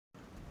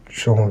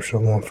Shalom,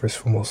 shalom. First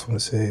and foremost, I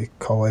want to say,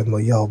 Kawai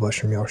Mayal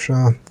Basham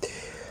Yahshua,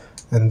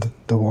 and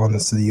the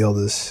oneness to the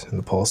elders and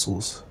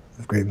apostles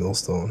of Great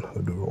Millstone,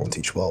 who do wrong,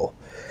 teach well.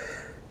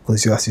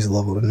 Ecclesiastes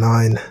 11 and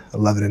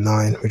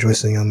 9.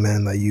 Rejoice in young man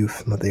in thy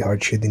youth, not thy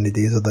heart cheating the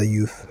days of thy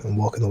youth, and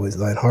walk in the ways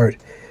of thine heart,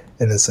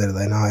 and in the sight of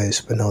thine eyes.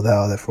 But know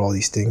thou that for all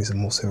these things the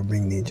Most High will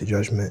bring thee into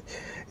judgment.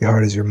 Your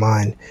heart is your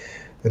mind,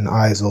 and the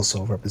eyes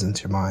also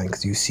represents your mind,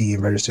 because you see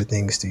and register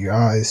things through your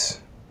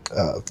eyes.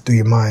 Through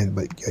your mind,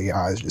 but your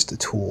eyes are just a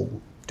tool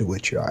through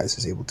which your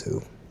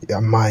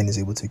mind is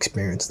able to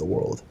experience the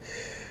world,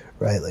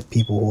 right? Like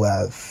people who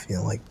have,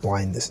 like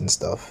blindness and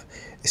stuff,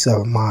 they still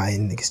have a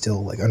mind, they can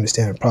still like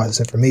understand and process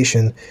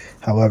information.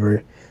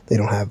 However, they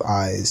don't have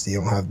eyes, they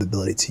don't have the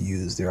ability to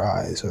use their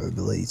eyes, or the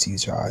ability to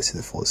use their eyes to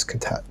the fullest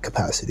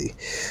capacity.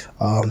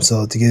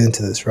 So to get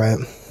into this, right?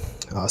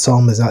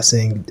 Solomon is not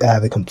saying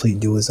have a complete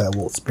do as I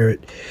will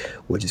spirit,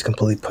 which is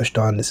completely pushed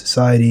on to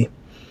society.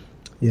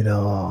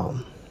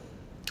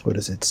 What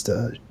is it? It's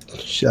the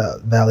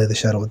Valley of the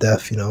Shadow of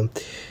Death. I want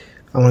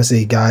to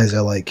say guys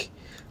are like,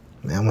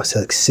 man, I want to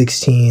say like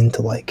 16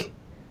 to like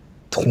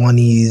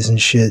 20s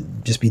and shit,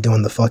 just be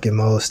doing the fucking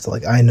most.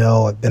 Like, I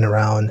know I've been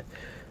around,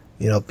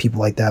 people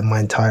like that my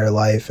entire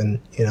life, and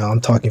I'm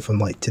talking from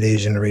like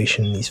today's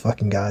generation. These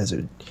fucking guys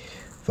are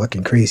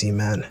fucking crazy,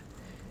 man.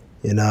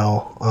 And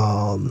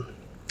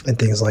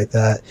things like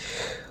that.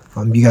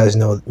 You guys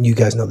know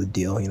the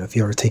deal. If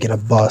you ever taken a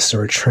bus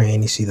or a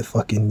train, you see the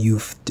fucking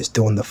youth just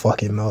doing the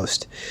fucking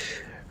most.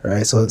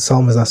 Right? So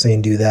Solomon's not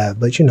saying do that,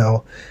 but if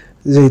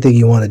there's anything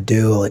you want to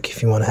do, like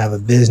if you want to have a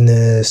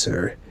business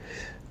or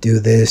do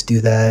this, do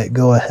that,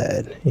 go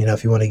ahead.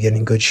 If you want to get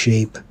in good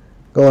shape,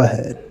 go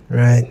ahead,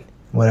 right?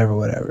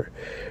 Whatever.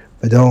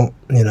 But don't,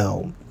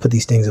 put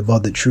these things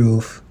above the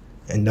truth,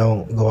 and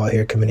don't go out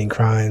here committing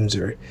crimes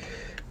or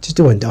just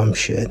doing dumb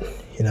shit.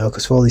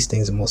 Because for all these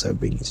things, the Most High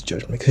bring you to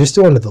judgment. Because you're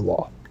still under the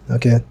law,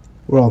 okay?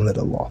 We're all under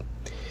the law.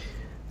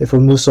 Therefore,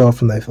 remove sorrow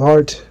from thy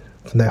heart,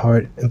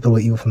 and put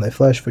away evil from thy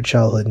flesh, for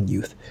childhood and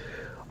youth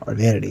are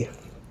vanity.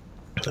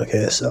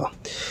 Okay, so,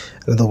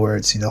 in other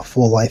words,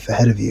 full life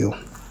ahead of you.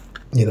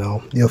 You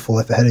have full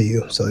life ahead of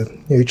you. So,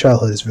 your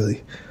childhood is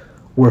really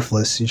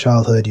worthless. Your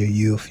childhood, your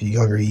youth, your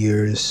younger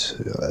years,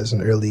 as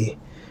an early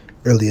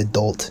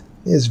adult,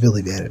 is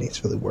really vanity.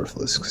 It's really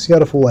worthless. Because you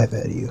got a full life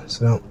ahead of you.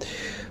 So,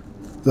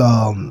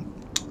 don't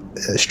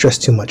stress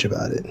too much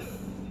about it,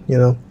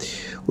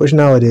 which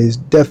nowadays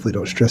definitely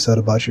don't stress out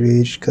about your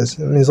age, because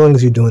as long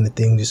as you're doing the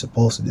things you're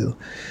supposed to do,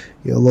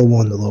 the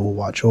Lord will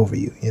watch over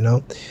you.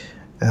 What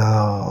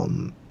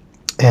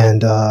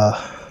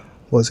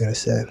was I gonna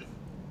say?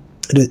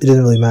 It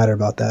didn't really matter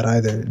about that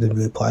either. It didn't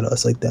really apply to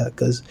us like that,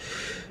 because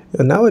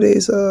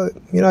nowadays you're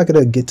not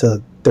gonna get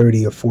to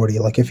 30 or 40.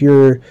 Like if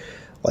you're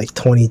like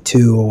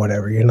 22 or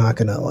whatever, you're not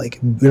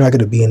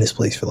gonna be in this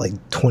place for like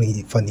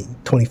 20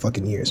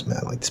 fucking years, man.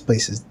 Like this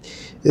place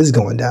is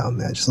going down,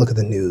 man. Just look at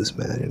the news,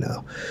 man.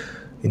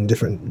 In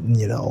different,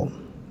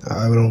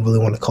 I don't really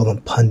want to call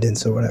them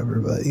pundits or whatever,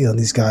 but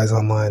these guys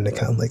online that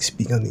kind of like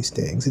speak on these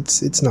things.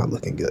 It's not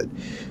looking good.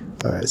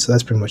 All right, so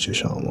that's pretty much your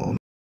shalom.